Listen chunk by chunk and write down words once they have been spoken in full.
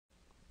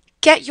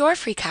Get your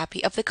free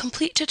copy of the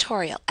complete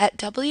tutorial at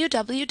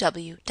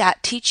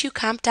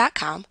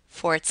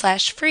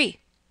www.teachucomp.com/free.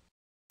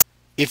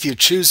 If you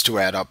choose to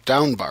add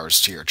up-down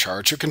bars to your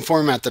chart, you can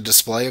format the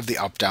display of the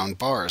up-down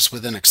bars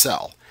within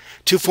Excel.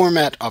 To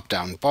format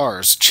up-down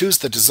bars, choose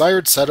the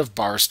desired set of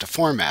bars to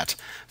format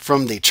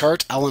from the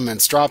Chart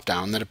Elements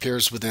drop-down that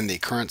appears within the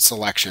Current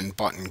Selection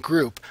button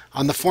group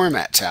on the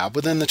Format tab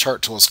within the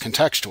Chart Tools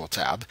Contextual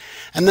tab,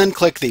 and then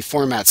click the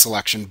Format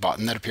Selection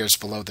button that appears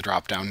below the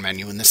drop-down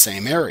menu in the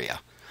same area.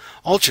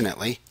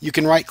 Alternately, you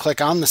can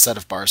right-click on the set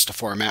of bars to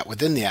format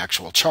within the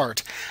actual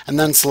chart, and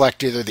then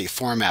select either the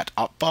Format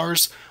Up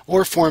Bars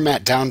or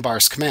Format Down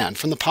Bars command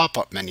from the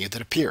pop-up menu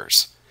that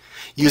appears.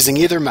 Using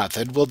either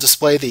method will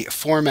display the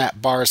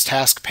Format Bars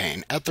task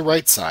pane at the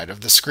right side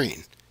of the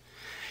screen.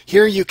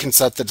 Here you can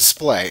set the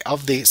display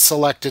of the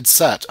selected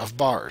set of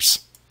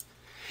bars.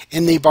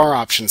 In the Bar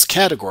Options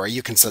category,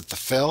 you can set the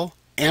fill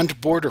and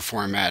border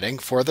formatting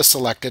for the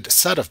selected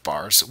set of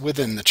bars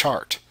within the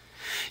chart.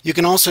 You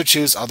can also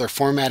choose other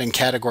formatting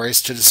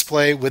categories to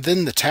display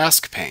within the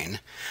task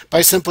pane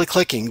by simply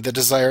clicking the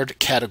desired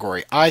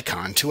category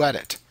icon to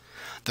edit.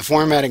 The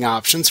formatting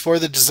options for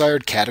the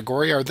desired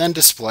category are then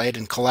displayed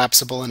in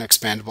collapsible and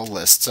expandable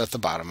lists at the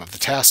bottom of the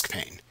task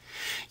pane.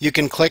 You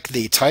can click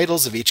the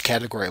titles of each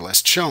category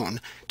list shown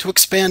to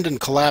expand and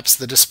collapse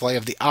the display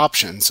of the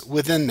options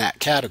within that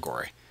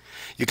category.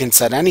 You can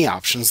set any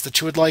options that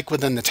you would like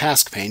within the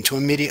task pane to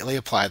immediately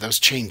apply those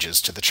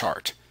changes to the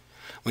chart.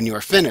 When you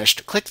are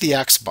finished, click the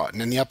X button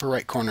in the upper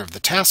right corner of the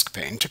task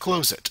pane to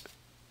close it.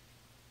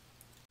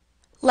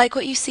 Like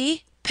what you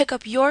see? Pick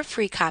up your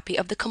free copy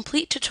of the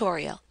complete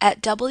tutorial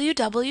at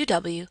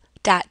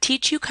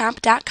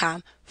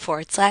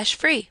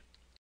www.teachucomp.com/free.